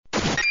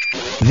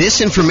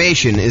This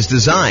information is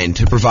designed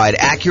to provide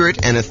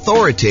accurate and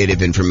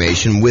authoritative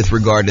information with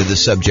regard to the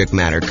subject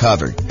matter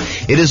covered.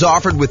 It is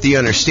offered with the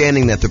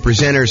understanding that the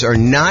presenters are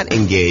not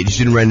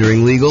engaged in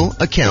rendering legal,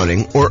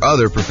 accounting, or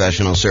other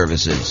professional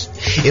services.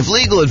 If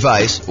legal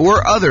advice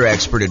or other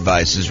expert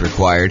advice is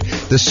required,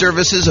 the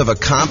services of a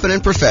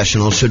competent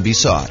professional should be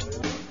sought.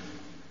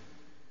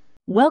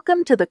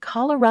 Welcome to the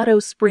Colorado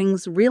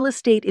Springs Real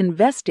Estate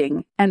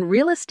Investing and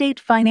Real Estate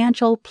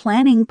Financial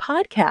Planning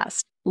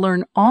Podcast.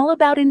 Learn all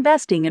about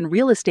investing in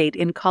real estate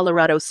in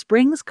Colorado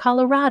Springs,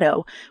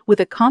 Colorado, with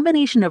a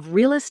combination of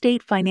real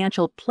estate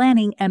financial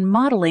planning and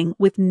modeling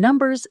with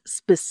numbers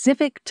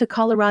specific to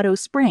Colorado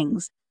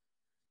Springs,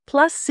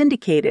 plus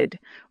syndicated,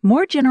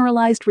 more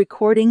generalized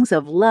recordings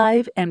of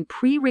live and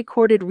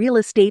pre-recorded real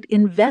estate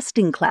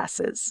investing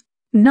classes,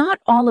 not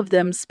all of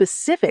them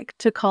specific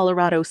to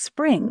Colorado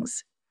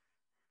Springs.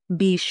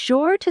 Be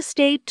sure to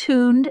stay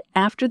tuned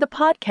after the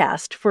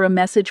podcast for a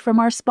message from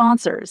our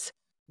sponsors.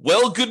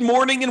 Well, good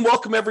morning and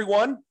welcome,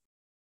 everyone.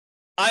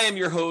 I am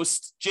your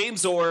host,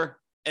 James Orr,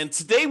 and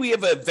today we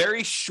have a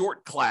very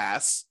short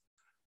class,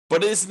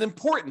 but it is an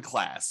important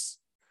class.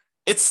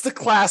 It's the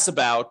class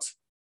about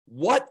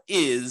what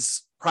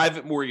is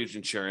private mortgage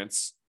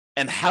insurance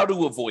and how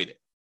to avoid it.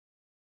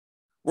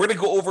 We're going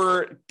to go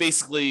over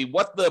basically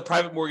what the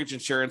private mortgage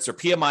insurance or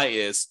PMI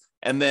is,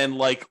 and then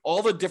like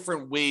all the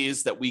different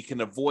ways that we can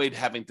avoid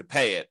having to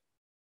pay it,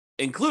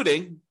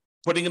 including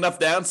putting enough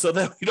down so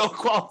that we don't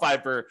qualify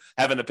for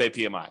having to pay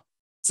PMI.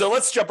 So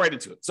let's jump right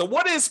into it. So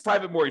what is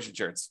private mortgage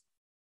insurance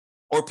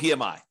or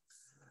PMI?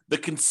 The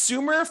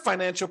Consumer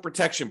Financial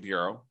Protection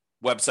Bureau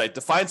website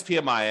defines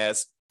PMI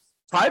as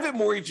private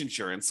mortgage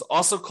insurance,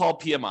 also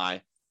called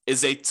PMI,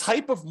 is a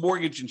type of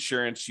mortgage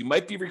insurance you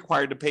might be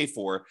required to pay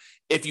for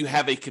if you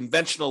have a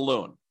conventional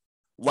loan.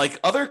 Like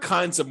other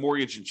kinds of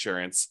mortgage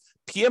insurance,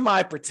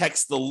 PMI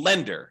protects the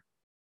lender,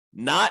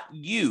 not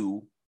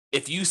you,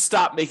 if you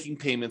stop making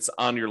payments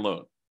on your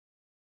loan.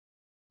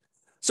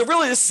 So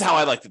really, this is how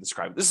I like to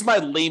describe it. This is my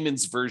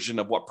layman's version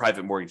of what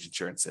private mortgage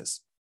insurance is.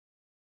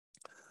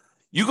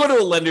 You go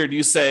to a lender and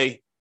you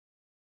say,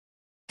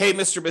 hey,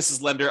 Mr.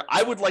 Mrs. Lender,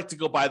 I would like to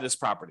go buy this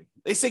property.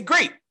 They say,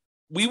 great,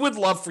 we would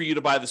love for you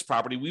to buy this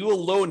property. We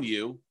will loan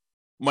you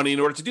money in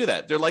order to do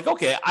that. They're like,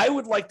 okay, I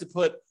would like to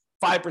put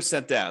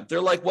 5% down.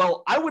 They're like,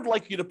 well, I would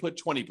like you to put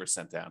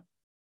 20% down.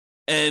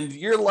 And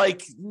you're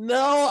like,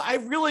 no, I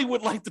really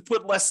would like to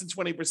put less than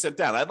 20%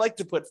 down. I'd like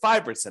to put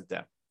 5%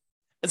 down.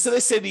 And so they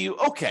say to you,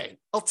 okay,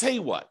 I'll tell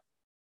you what.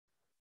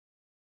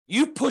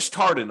 You pushed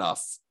hard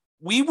enough.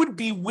 We would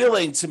be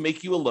willing to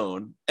make you a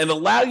loan and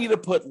allow you to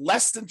put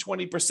less than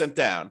 20%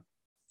 down.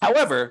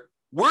 However,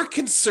 we're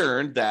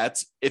concerned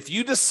that if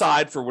you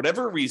decide for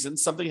whatever reason,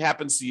 something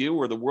happens to you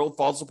or the world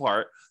falls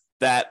apart,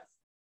 that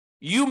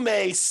you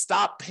may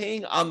stop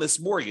paying on this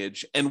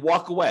mortgage and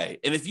walk away.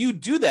 And if you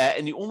do that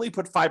and you only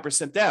put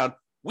 5% down,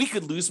 we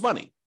could lose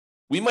money.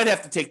 We might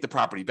have to take the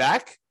property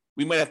back.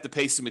 We might have to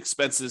pay some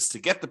expenses to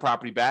get the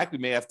property back. We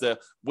may have to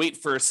wait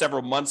for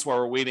several months while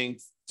we're waiting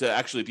to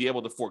actually be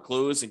able to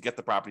foreclose and get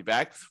the property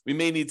back. We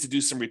may need to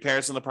do some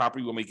repairs on the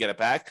property when we get it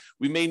back.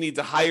 We may need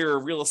to hire a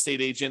real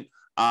estate agent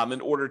in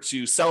order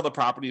to sell the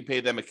property and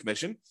pay them a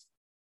commission.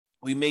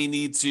 We may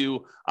need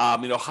to,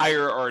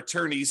 hire our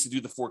attorneys to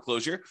do the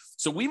foreclosure.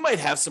 So we might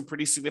have some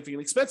pretty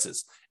significant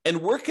expenses.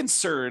 And we're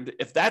concerned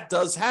if that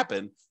does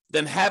happen,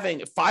 then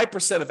having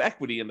 5% of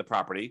equity in the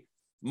property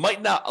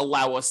might not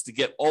allow us to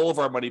get all of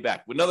our money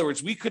back. In other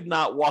words, we could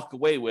not walk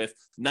away with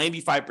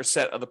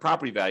 95% of the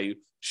property value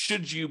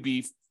should you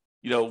be,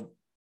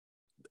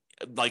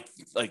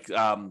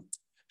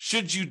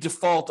 should you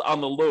default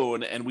on the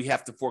loan and we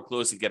have to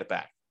foreclose and get it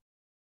back.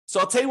 So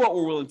I'll tell you what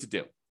we're willing to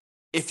do.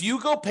 If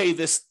you go pay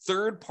this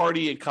third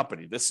party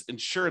company, this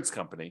insurance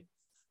company,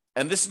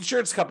 and this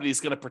insurance company is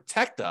going to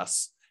protect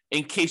us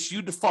in case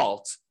you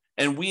default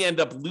and we end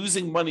up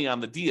losing money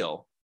on the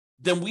deal,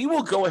 then we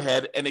will go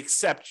ahead and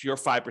accept your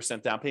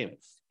 5% down payment.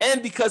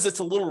 And because it's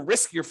a little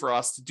riskier for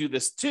us to do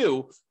this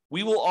too,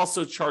 we will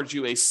also charge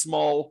you a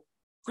small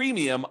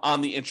premium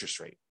on the interest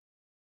rate.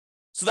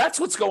 So that's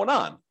what's going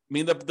on. I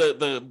mean,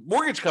 the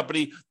mortgage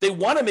company, they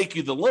want to make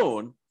you the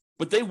loan,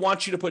 but they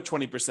want you to put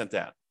 20%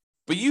 down.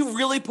 But you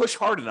really push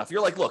hard enough.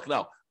 You're like, look,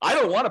 no, I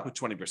don't want to put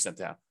 20%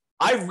 down.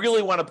 I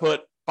really want to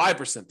put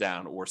 5%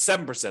 down or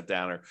 7%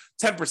 down or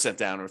 10%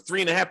 down or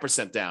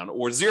 3.5% down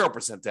or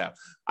 0% down.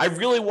 I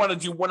really want to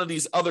do one of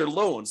these other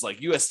loans like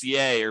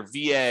USDA or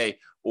VA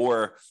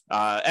or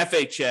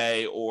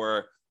FHA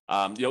or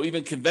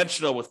even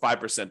conventional with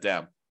 5%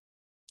 down.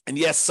 And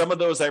yes, some of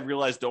those I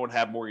realize don't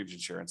have mortgage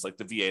insurance, like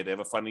the VA. They have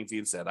a funding fee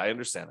instead. I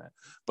understand that.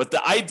 But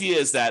the idea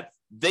is that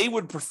they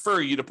would prefer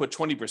you to put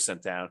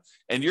 20% down.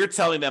 And you're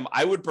telling them,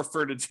 I would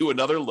prefer to do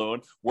another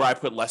loan where I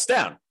put less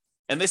down.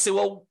 And they say,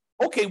 well,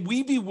 okay,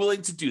 we'd be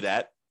willing to do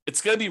that.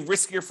 It's going to be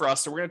riskier for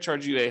us. So we're going to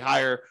charge you a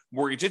higher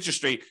mortgage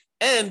interest rate.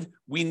 And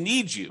we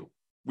need you.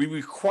 We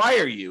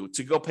require you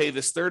to go pay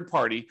this third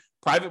party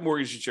private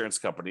mortgage insurance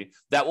company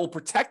that will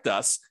protect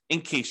us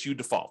in case you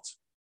default.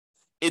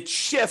 It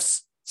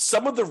shifts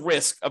some of the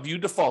risk of you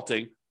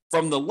defaulting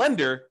from the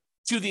lender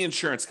to the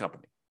insurance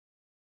company.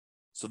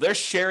 So they're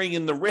sharing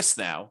in the risk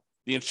now.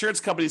 The insurance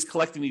company is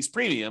collecting these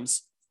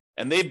premiums,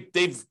 and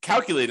they've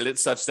calculated it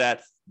such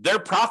that they're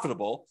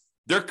profitable.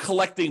 They're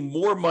collecting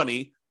more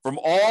money from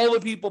all the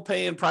people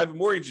paying private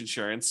mortgage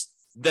insurance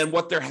than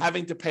what they're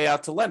having to pay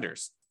out to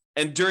lenders.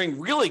 And during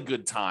really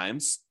good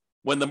times,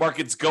 when the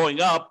market's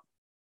going up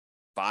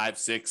 5,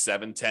 6,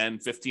 7, 10,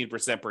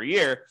 15% per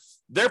year,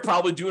 they're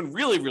probably doing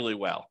really, really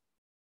well.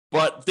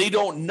 But they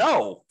don't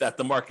know that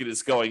the market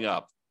is going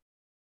up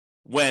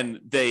when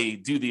they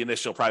do the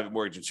initial private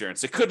mortgage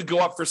insurance. It could go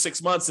up for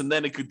 6 months and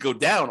then it could go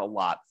down a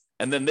lot.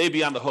 And then they'd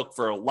be on the hook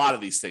for a lot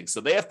of these things.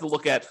 So they have to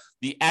look at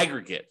the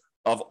aggregate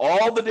of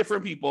all the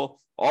different people,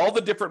 all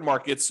the different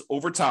markets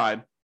over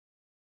time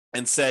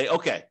and say,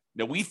 okay,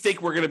 now we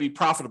think we're going to be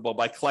profitable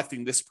by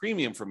collecting this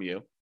premium from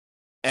you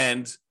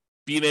and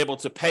being able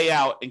to pay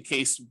out in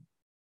case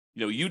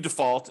you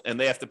default and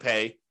they have to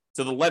pay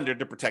to the lender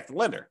to protect the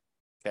lender.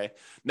 Okay.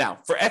 Now,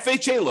 for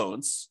FHA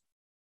loans,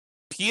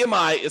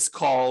 PMI is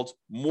called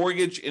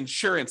mortgage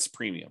insurance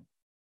premium.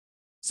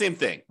 Same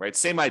thing, right?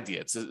 Same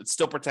idea. It's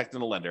still protecting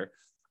the lender.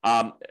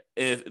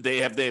 They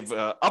have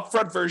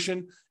upfront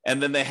version,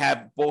 and then they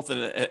have both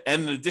and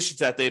in addition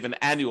to that, they have an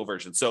annual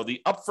version. So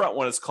the upfront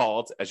one is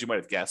called, as you might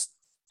have guessed,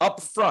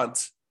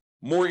 upfront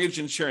mortgage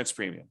insurance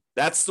premium.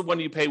 That's the one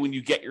you pay when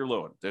you get your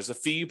loan. There's a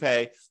fee you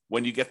pay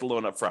when you get the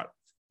loan upfront.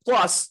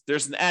 Plus,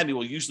 there's an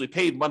annual, usually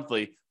paid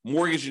monthly,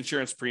 mortgage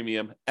insurance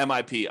premium,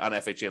 MIP, on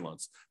FHA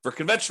loans. For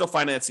conventional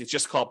financing, it's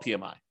just called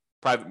PMI,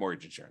 private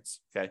mortgage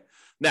insurance. Okay.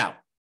 Now,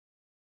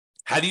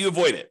 how do you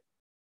avoid it?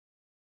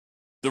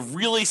 The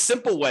really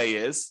simple way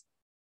is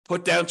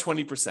put down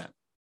 20%.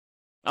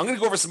 I'm going to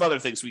go over some other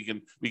things we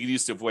can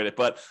use to avoid it.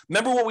 But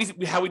remember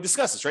how we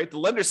discussed this, right? The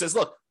lender says,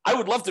 look, I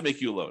would love to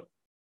make you a loan,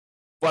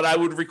 but I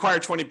would require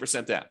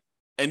 20% down.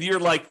 And you're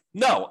like,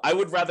 no, I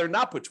would rather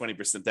not put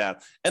 20% down.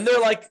 And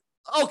they're like,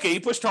 okay, you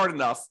pushed hard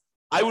enough.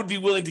 I would be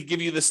willing to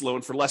give you this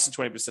loan for less than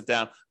 20%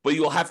 down, but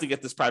you will have to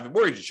get this private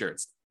mortgage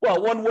insurance.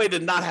 Well, one way to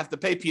not have to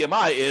pay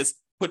PMI is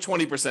put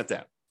 20%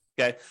 down.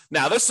 Okay.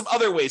 Now, there's some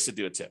other ways to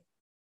do it, too.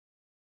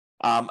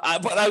 But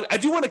I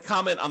do want to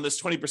comment on this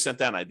 20%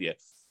 down idea.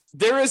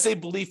 There is a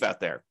belief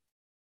out there,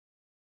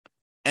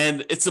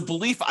 and it's a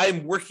belief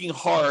I'm working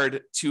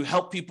hard to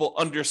help people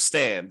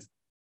understand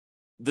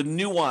the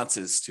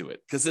nuances to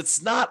it, because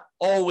it's not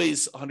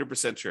always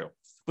 100% true.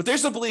 But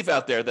there's a belief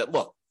out there that,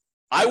 look,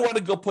 I want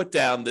to go put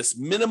down this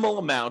minimal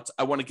amount.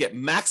 I want to get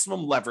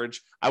maximum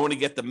leverage. I want to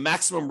get the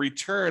maximum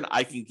return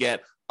I can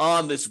get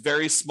on this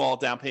very small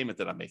down payment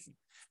that I'm making.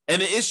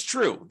 And it is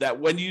true that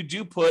when you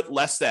do put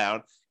less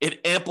down, it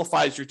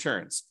amplifies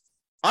returns.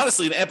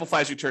 Honestly, it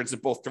amplifies returns in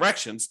both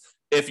directions.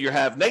 If you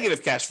have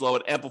negative cash flow,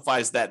 it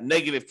amplifies that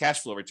negative cash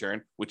flow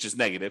return, which is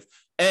negative.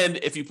 And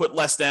if you put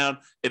less down,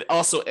 it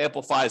also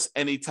amplifies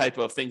any type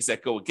of things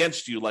that go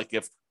against you. Like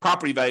if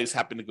property values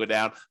happen to go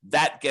down,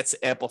 that gets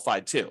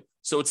amplified too.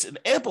 So it's an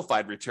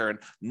amplified return,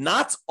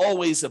 not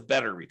always a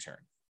better return.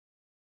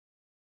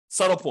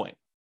 Subtle point,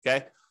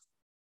 okay?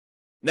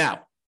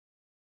 Now,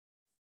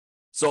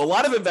 so a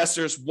lot of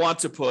investors want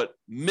to put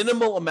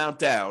minimal amount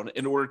down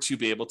in order to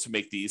be able to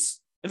make these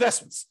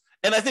investments.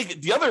 And I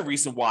think the other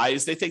reason why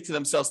is they think to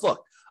themselves,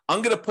 look,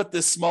 I'm going to put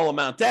this small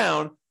amount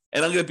down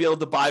and I'm going to be able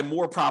to buy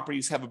more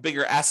properties, have a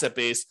bigger asset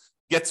base,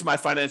 get to my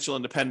financial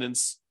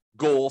independence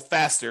goal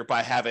faster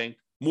by having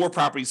more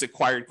properties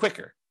acquired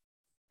quicker.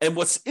 And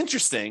what's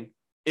interesting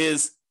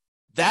is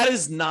that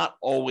is not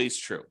always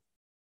true.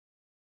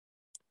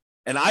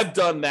 And I've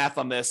done math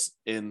on this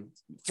in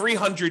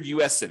 300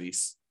 US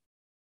cities.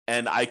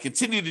 And I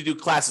continue to do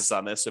classes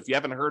on this. So if you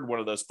haven't heard one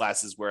of those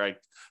classes where I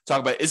talk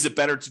about, is it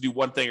better to do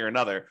one thing or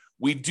another?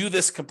 We do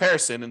this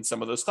comparison in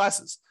some of those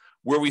classes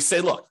where we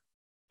say, look,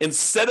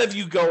 instead of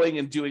you going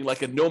and doing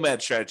like a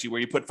nomad strategy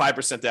where you put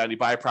 5% down, you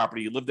buy a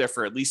property, you live there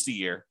for at least a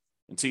year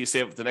until you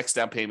save up the next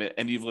down payment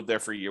and you've lived there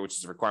for a year, which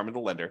is a requirement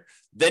of the lender.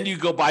 Then you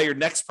go buy your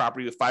next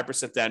property with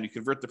 5% down, you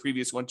convert the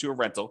previous one to a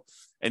rental,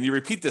 and you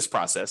repeat this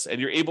process, and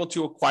you're able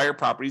to acquire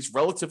properties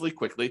relatively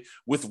quickly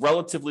with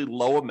relatively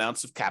low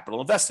amounts of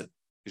capital invested.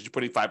 Because you're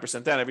putting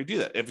 5% down every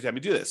time you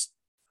do this.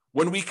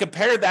 When we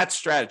compare that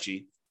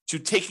strategy to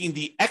taking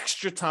the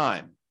extra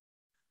time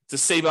to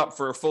save up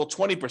for a full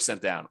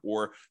 20% down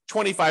or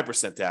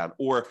 25% down,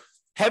 or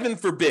heaven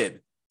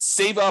forbid,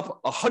 save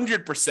up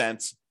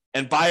 100%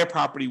 and buy a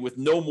property with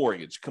no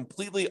mortgage,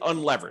 completely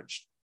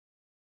unleveraged,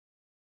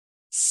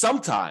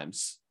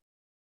 sometimes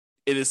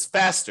it is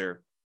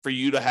faster for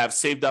you to have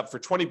saved up for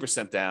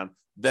 20% down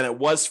than it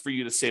was for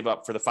you to save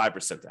up for the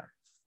 5% down.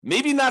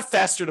 Maybe not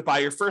faster to buy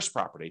your first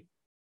property,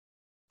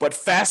 but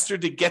faster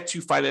to get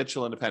to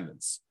financial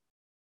independence.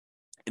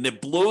 And it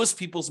blows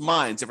people's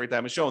minds every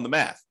time I show them the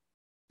math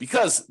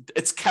because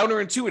it's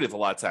counterintuitive a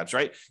lot of times,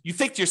 right? You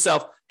think to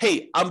yourself,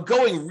 hey, I'm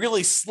going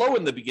really slow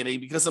in the beginning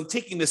because I'm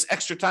taking this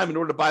extra time in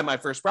order to buy my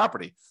first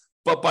property.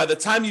 But by the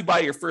time you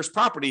buy your first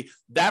property,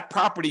 that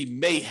property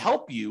may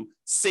help you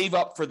save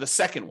up for the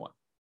second one.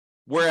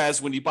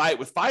 Whereas when you buy it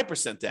with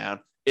 5% down,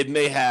 it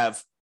may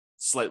have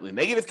slightly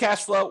negative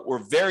cash flow or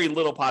very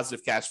little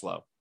positive cash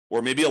flow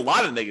or maybe a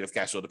lot of negative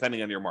cash flow,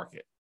 depending on your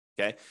market.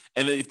 Okay.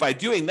 And if by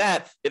doing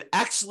that, it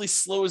actually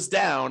slows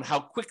down how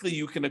quickly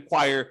you can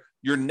acquire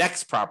your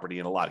next property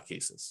in a lot of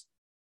cases.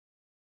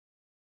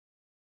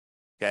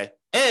 Okay.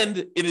 And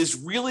it is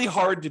really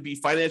hard to be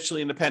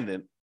financially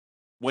independent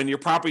when your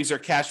properties are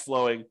cash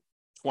flowing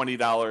 $20,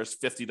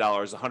 $50,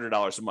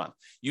 $100 a month.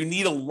 You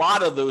need a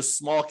lot of those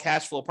small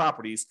cash flow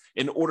properties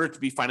in order to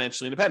be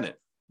financially independent.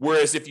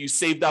 Whereas if you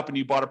saved up and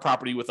you bought a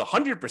property with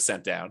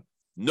 100% down,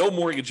 no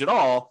mortgage at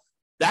all,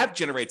 that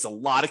generates a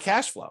lot of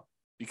cash flow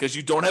because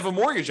you don't have a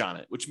mortgage on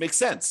it, which makes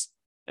sense.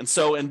 And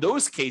so in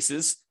those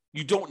cases,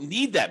 you don't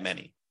need that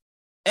many.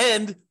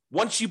 And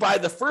once you buy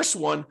the first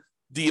one,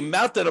 the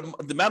amount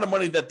of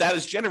money that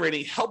is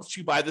generating helps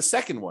you buy the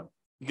second one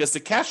because the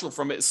cash flow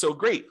from it is so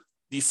great.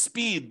 The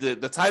speed, the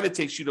time it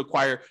takes you to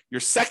acquire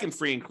your second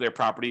free and clear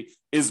property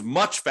is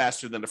much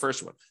faster than the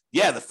first one.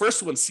 Yeah, the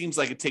first one seems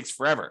like it takes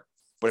forever.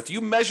 But if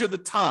you measure the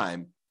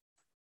time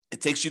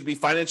it takes you to be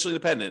financially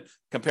independent,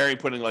 comparing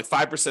putting like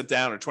 5%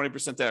 down or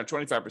 20% down or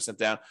 25%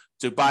 down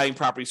to buying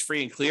properties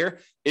free and clear,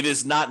 it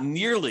is not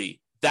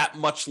nearly that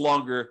much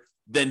longer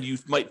than you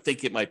might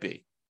think it might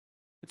be.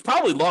 It's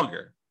probably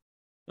longer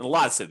in a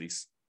lot of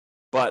cities,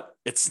 but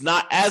it's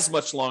not as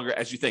much longer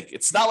as you think.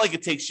 It's not like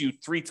it takes you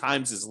 3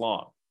 times as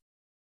long.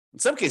 In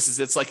some cases,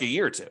 it's like a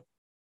year or 2.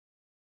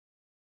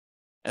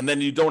 And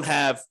then you don't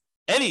have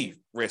any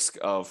risk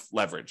of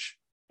leverage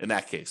in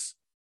that case.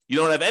 You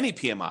don't have any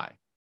PMI.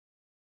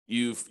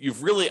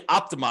 You've really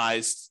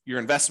optimized your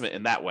investment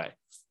in that way.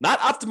 Not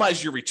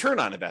optimize your return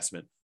on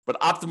investment,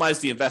 but optimize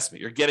the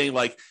investment. You're getting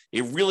like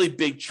a really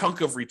big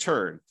chunk of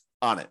return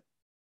on it.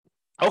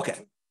 Okay,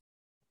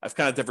 I've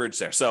kind of diverged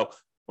there. So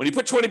when you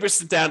put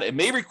 20% down, it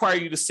may require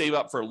you to save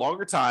up for a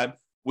longer time,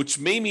 which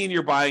may mean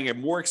you're buying a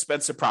more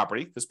expensive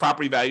property because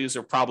property values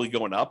are probably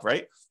going up,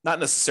 right? Not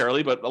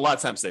necessarily, but a lot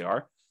of times they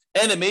are.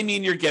 And it may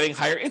mean you're getting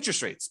higher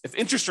interest rates. If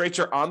interest rates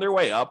are on their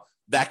way up,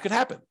 that could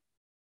happen.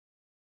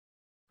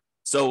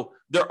 So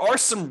there are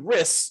some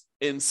risks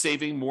in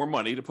saving more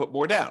money to put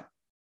more down.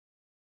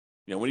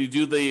 You know, when you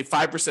do the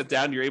 5%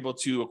 down, you're able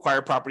to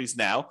acquire properties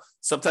now.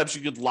 Sometimes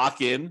you could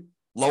lock in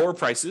lower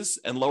prices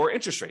and lower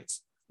interest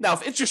rates. Now,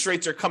 if interest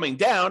rates are coming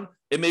down,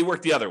 it may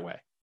work the other way.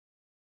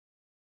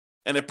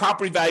 And if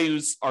property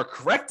values are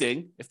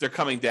correcting, if they're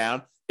coming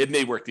down, it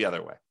may work the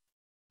other way.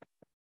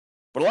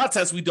 But a lot of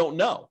times we don't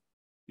know.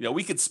 You know,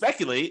 we could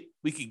speculate,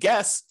 we could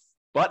guess,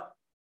 but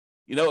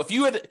you know, if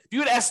you had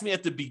asked me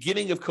at the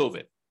beginning of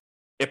COVID,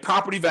 if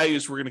property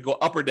values were going to go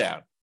up or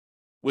down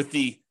with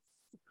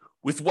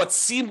what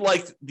seemed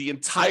like the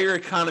entire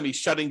economy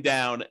shutting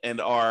down and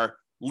our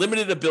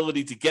limited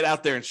ability to get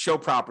out there and show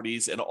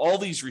properties and all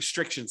these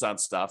restrictions on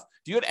stuff,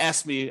 if you had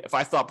asked me if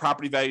I thought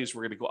property values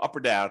were going to go up or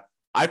down,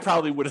 I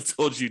probably would have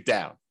told you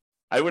down.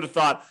 I would have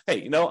thought,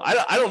 hey, you know,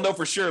 I don't know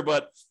for sure,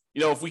 but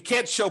you know, if we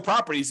can't show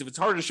properties, if it's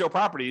harder to show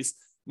properties,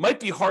 it might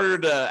be harder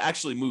to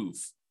actually move.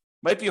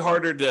 Might be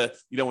harder to,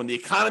 you know, when the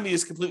economy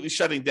is completely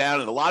shutting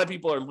down and a lot of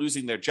people are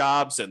losing their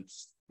jobs and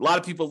a lot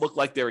of people look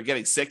like they were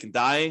getting sick and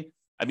dying.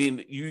 I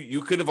mean,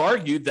 you could have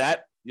argued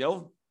that, you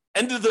know,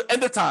 end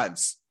of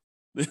times,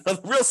 the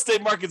real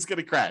estate market's going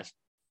to crash.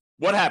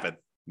 What happened?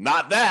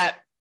 Not that.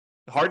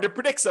 Hard to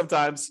predict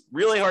sometimes.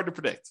 Really hard to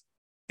predict.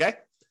 Okay.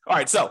 All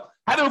right. So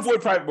how to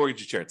avoid private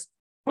mortgage insurance?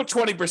 Put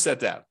 20%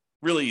 down.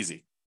 Really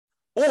easy.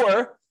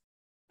 Or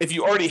if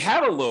you already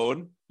have a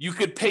loan, you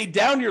could pay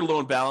down your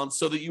loan balance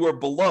so that you are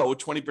below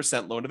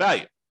 20% loan to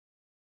value.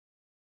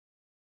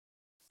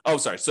 Oh,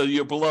 sorry. So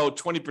you're below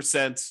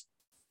 20%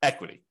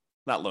 equity,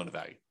 not loan to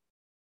value.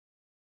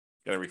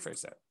 Got to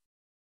rephrase that.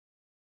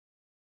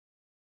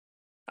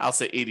 I'll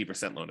say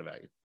 80% loan to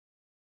value.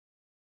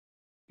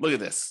 Look at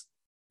this.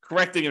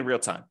 Correcting in real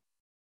time.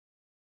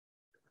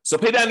 So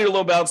pay down your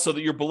loan balance so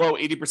that you're below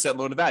 80%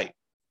 loan to value.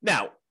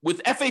 Now,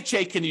 with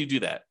FHA, can you do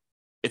that?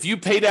 If you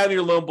pay down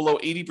your loan below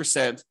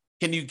 80%,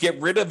 can you get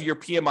rid of your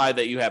PMI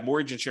that you have,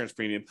 mortgage insurance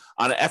premium,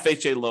 on an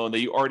FHA loan that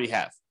you already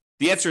have?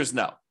 The answer is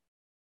no.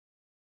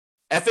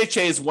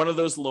 FHA is one of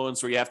those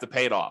loans where you have to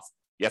pay it off.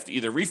 You have to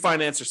either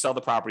refinance or sell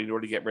the property in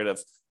order to get rid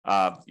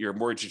of your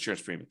mortgage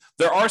insurance premium.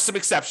 There are some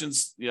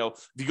exceptions. You know,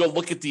 if you go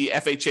look at the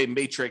FHA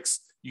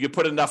matrix, you can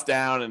put enough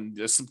down and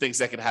there's some things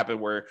that can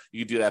happen where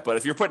you can do that. But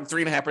if you're putting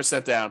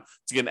 3.5% down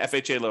to get an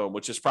FHA loan,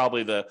 which is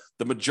probably the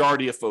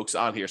majority of folks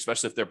on here,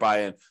 especially if they're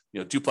buying, you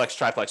know, duplex,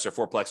 triplex, or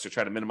fourplex, they're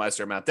trying to minimize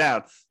their amount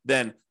down,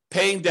 then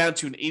paying down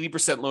to an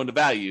 80% loan to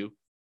value,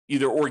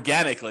 either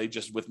organically,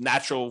 just with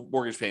natural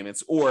mortgage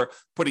payments, or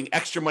putting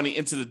extra money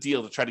into the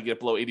deal to try to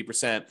get below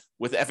 80%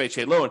 with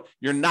FHA loan,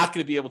 you're not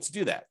going to be able to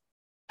do that.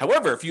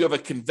 However, if you have a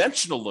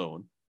conventional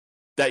loan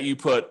that you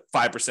put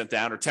 5%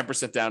 down or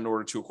 10% down in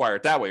order to acquire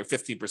it that way, or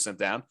 15%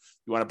 down,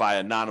 you want to buy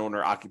a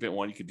non-owner occupant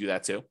one, you could do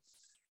that too.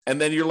 And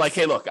then you're like,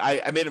 hey, look,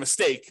 I made a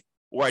mistake,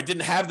 or I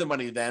didn't have the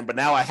money then, but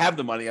now I have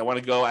the money. I want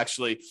to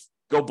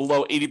go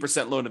below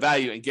 80% loan to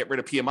value and get rid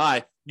of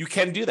PMI. You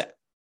can do that.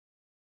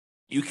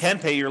 You can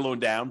pay your loan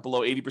down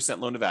below 80%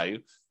 loan to value,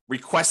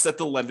 request that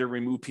the lender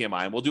remove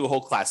PMI, and we'll do a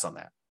whole class on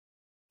that.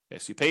 Okay,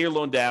 so you pay your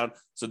loan down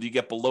so that you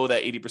get below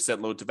that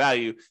 80% loan to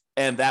value,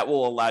 and that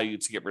will allow you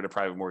to get rid of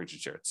private mortgage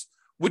insurance,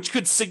 which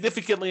could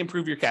significantly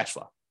improve your cash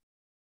flow.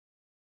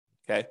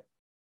 Okay.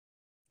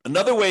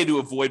 Another way to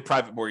avoid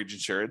private mortgage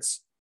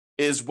insurance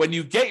is when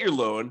you get your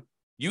loan,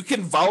 you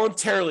can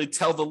voluntarily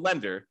tell the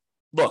lender,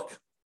 look,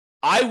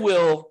 I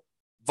will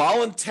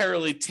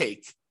voluntarily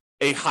take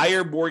a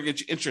higher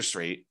mortgage interest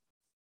rate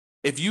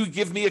if you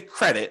give me a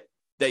credit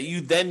that you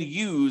then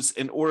use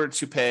in order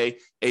to pay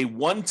a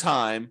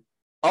one-time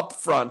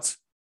upfront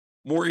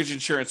mortgage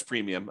insurance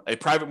premium, a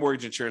private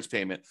mortgage insurance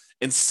payment,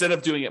 instead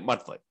of doing it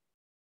monthly.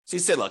 So you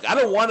say, look, I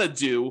don't want to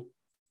do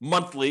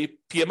monthly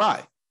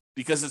PMI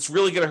because it's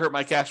really going to hurt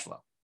my cash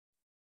flow.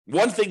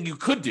 One thing you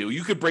could do,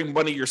 you could bring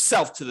money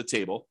yourself to the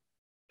table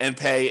and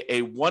pay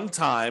a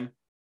one-time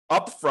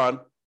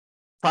upfront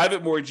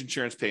private mortgage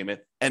insurance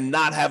payment and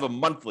not have a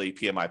monthly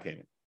PMI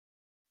payment.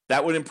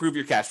 That would improve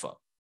your cash flow.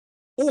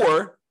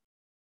 Or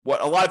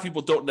what a lot of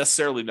people don't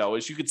necessarily know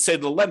is you could say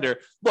to the lender,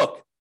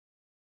 look,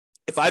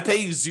 if I pay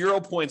you 0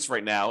 points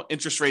right now,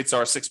 interest rates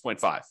are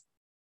 6.5.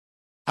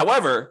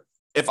 However,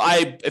 if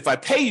I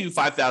pay you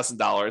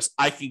 $5,000,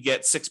 I can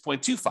get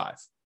 6.25.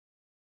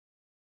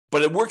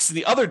 But it works in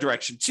the other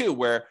direction too,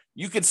 where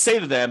you could say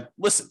to them,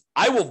 listen,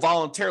 I will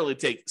voluntarily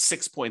take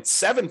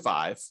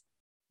 6.75.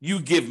 You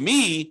give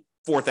me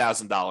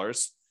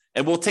 $4,000,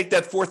 and we'll take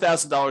that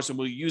 $4,000 and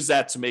we'll use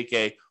that to make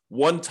a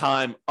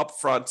one-time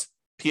upfront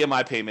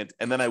PMI payment,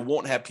 and then I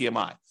won't have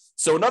PMI.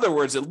 So in other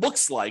words, it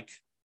looks like,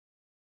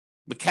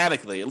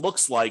 mechanically, it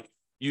looks like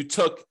you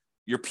took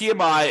your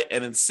PMI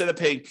and instead of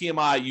paying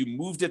PMI, you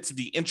moved it to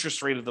the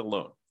interest rate of the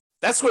loan.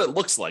 That's what it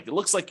looks like. It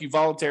looks like you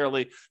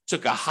voluntarily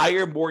took a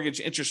higher mortgage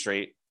interest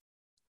rate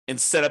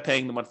instead of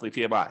paying the monthly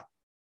PMI.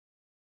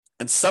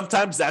 And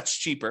sometimes that's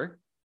cheaper.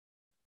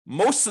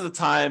 Most of the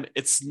time,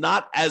 it's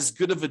not as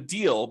good of a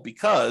deal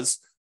because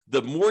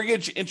the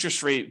mortgage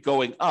interest rate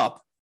going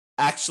up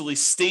actually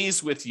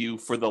stays with you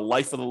for the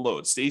life of the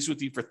loan, stays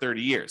with you for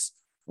 30 years.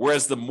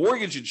 Whereas the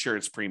mortgage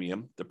insurance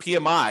premium, the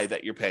PMI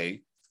that you're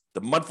paying,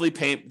 the monthly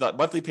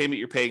payment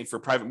you're paying for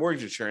private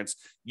mortgage insurance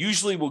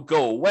usually will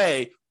go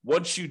away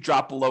once you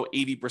drop below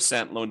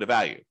 80% loan to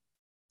value.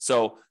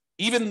 So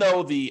even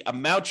though the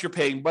amount you're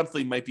paying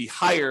monthly might be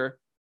higher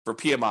for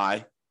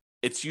PMI,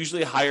 it's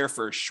usually higher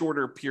for a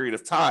shorter period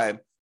of time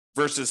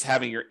versus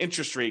having your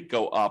interest rate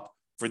go up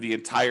for the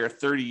entire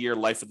 30-year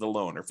life of the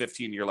loan or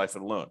 15-year life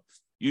of the loan.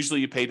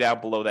 Usually you pay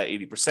down below that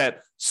 80%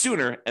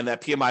 sooner, and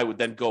that PMI would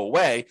then go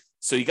away.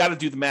 So you got to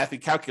do the math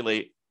and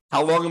calculate,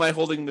 how long am I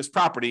holding this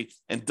property,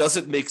 and does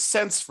it make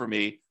sense for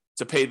me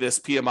to pay this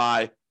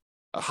PMI,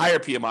 a higher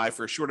PMI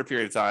for a shorter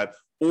period of time,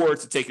 or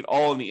to take it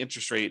all in the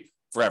interest rate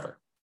forever?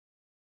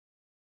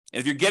 And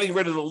if you're getting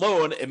rid of the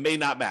loan, it may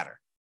not matter,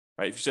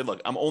 right? If you say,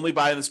 look, I'm only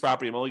buying this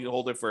property, I'm only going to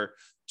hold it for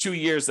 2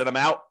 years, then I'm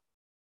out,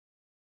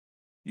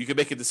 you can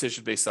make a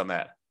decision based on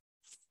that.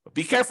 But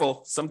be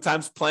careful.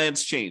 Sometimes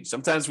plans change.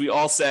 Sometimes we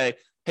all say,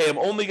 hey, I'm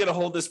only going to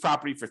hold this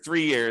property for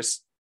 3 years.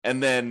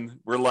 And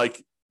then we're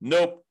like,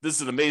 nope, this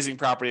is an amazing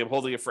property. I'm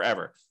holding it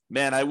forever.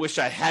 Man, I wish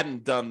I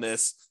hadn't done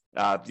this,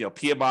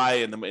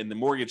 PMI and the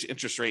mortgage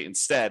interest rate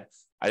instead.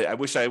 I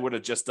wish I would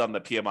have just done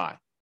the PMI.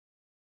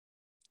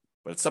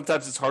 But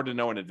sometimes it's hard to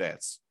know in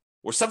advance.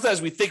 Or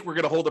sometimes we think we're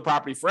going to hold the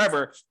property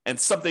forever and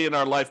something in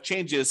our life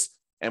changes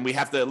and we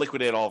have to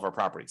liquidate all of our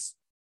properties.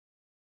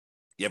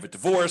 You have a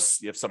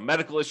divorce, you have some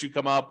medical issue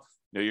come up,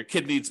 your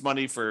kid needs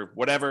money for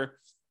whatever,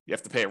 you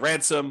have to pay a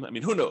ransom. I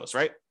mean, who knows,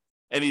 right?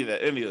 Any of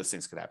those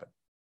things could happen.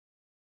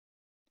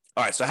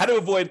 All right, so how to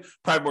avoid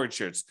private mortgage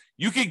insurance?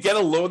 You could get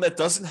a loan that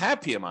doesn't have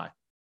PMI.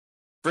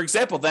 For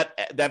example, that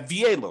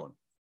VA loan.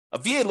 A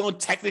VA loan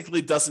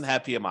technically doesn't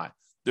have PMI.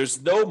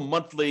 There's no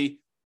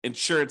monthly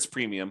insurance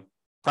premium,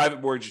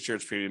 private mortgage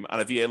insurance premium on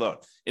a VA loan.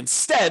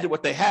 Instead,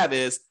 what they have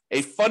is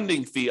a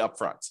funding fee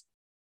upfront.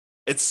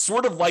 It's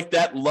sort of like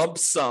that lump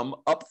sum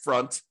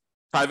upfront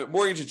private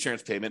mortgage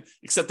insurance payment,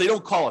 except they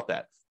don't call it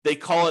that. They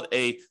call it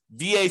a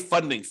VA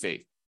funding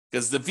fee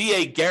because the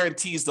VA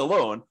guarantees the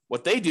loan.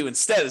 What they do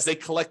instead is they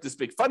collect this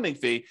big funding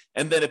fee,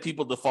 and then if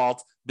people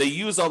default, they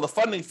use all the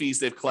funding fees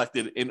they've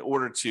collected in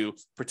order to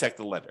protect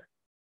the lender.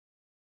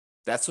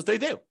 That's what they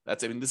do.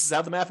 This is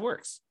how the math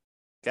works.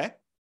 Okay?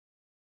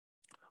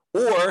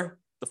 Or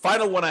the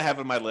final one I have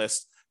on my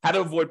list, how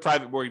to avoid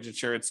private mortgage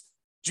insurance,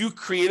 do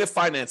creative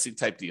financing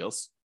type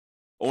deals.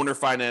 Owner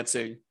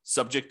financing,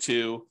 subject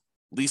to,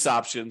 lease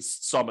options,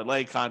 installment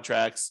land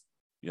contracts,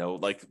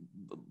 like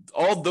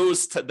all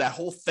those, that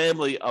whole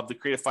family of the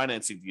creative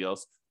financing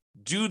deals,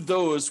 do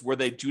those where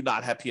they do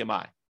not have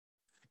PMI.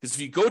 Because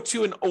if you go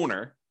to an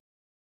owner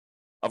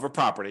of a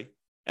property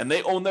and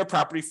they own their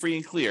property free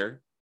and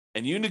clear,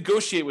 and you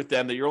negotiate with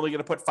them that you're only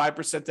going to put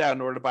 5% down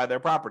in order to buy their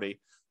property,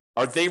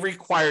 are they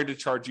required to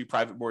charge you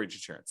private mortgage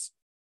insurance?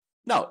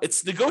 No,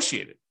 it's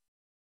negotiated.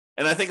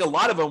 And I think a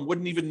lot of them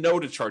wouldn't even know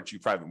to charge you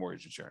private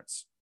mortgage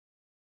insurance.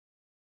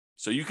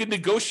 So you can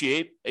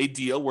negotiate a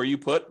deal where you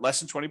put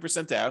less than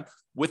 20% down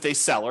with a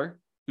seller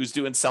who's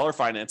doing seller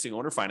financing,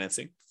 owner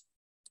financing,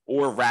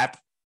 or wrap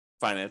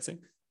financing,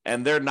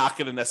 and they're not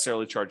going to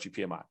necessarily charge you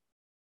PMI.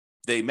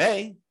 They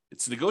may,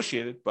 it's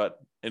negotiated, but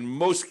in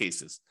most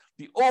cases,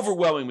 the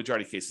overwhelming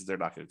majority of cases, they're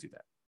not going to do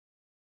that.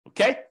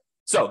 Okay?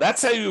 So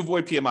that's how you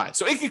avoid PMI.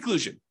 So in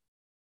conclusion,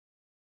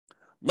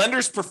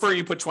 lenders prefer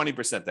you put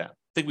 20% down.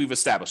 I think we've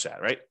established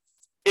that, right?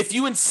 If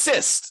you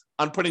insist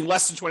on putting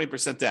less than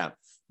 20% down,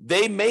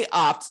 they may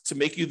opt to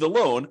make you the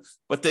loan,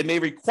 but they may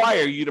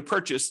require you to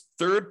purchase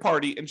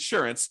third-party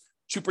insurance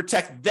to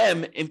protect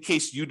them in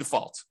case you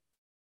default.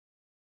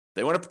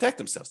 They want to protect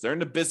themselves. They're in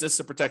the business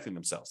of protecting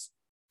themselves.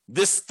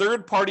 This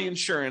third-party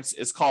insurance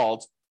is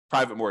called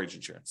private mortgage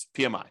insurance,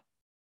 PMI.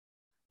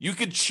 You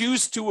could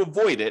choose to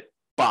avoid it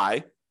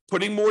by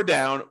putting more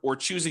down or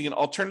choosing an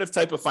alternative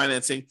type of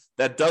financing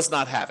that does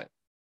not have it.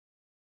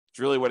 It's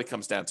really what it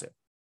comes down to.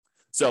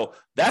 So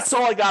that's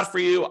all I got for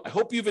you. I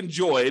hope you've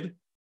enjoyed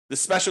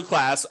this special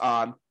class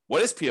on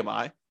what is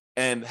PMI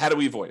and how do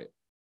we avoid it.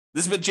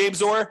 This has been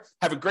James Orr.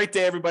 Have a great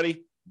day,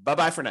 everybody.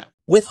 Bye-bye for now.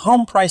 With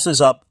home prices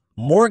up,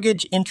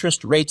 mortgage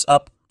interest rates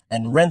up,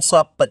 and rents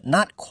up, but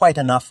not quite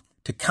enough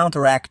to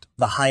counteract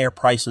the higher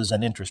prices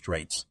and interest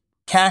rates,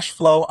 cash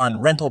flow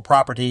on rental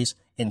properties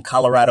in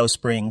Colorado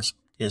Springs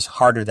is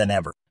harder than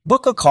ever.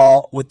 Book a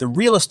call with the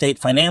Real Estate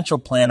Financial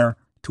Planner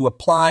to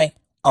apply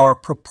our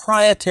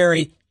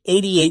proprietary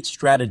 88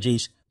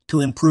 strategies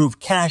to improve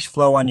cash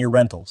flow on your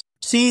rentals.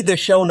 See the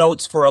show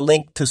notes for a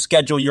link to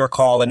schedule your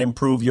call and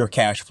improve your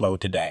cash flow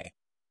today.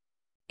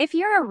 If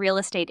you're a real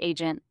estate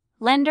agent,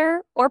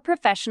 lender, or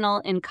professional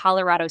in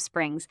Colorado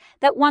Springs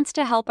that wants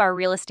to help our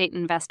real estate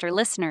investor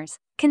listeners,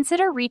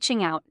 consider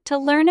reaching out to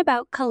learn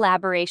about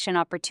collaboration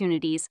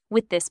opportunities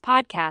with this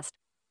podcast.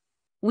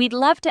 We'd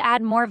love to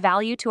add more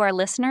value to our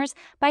listeners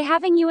by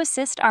having you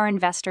assist our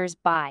investors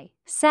buy,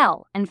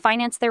 sell, and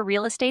finance their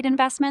real estate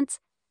investments.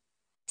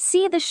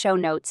 See the show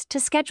notes to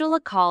schedule a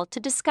call to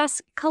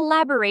discuss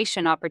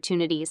collaboration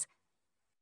opportunities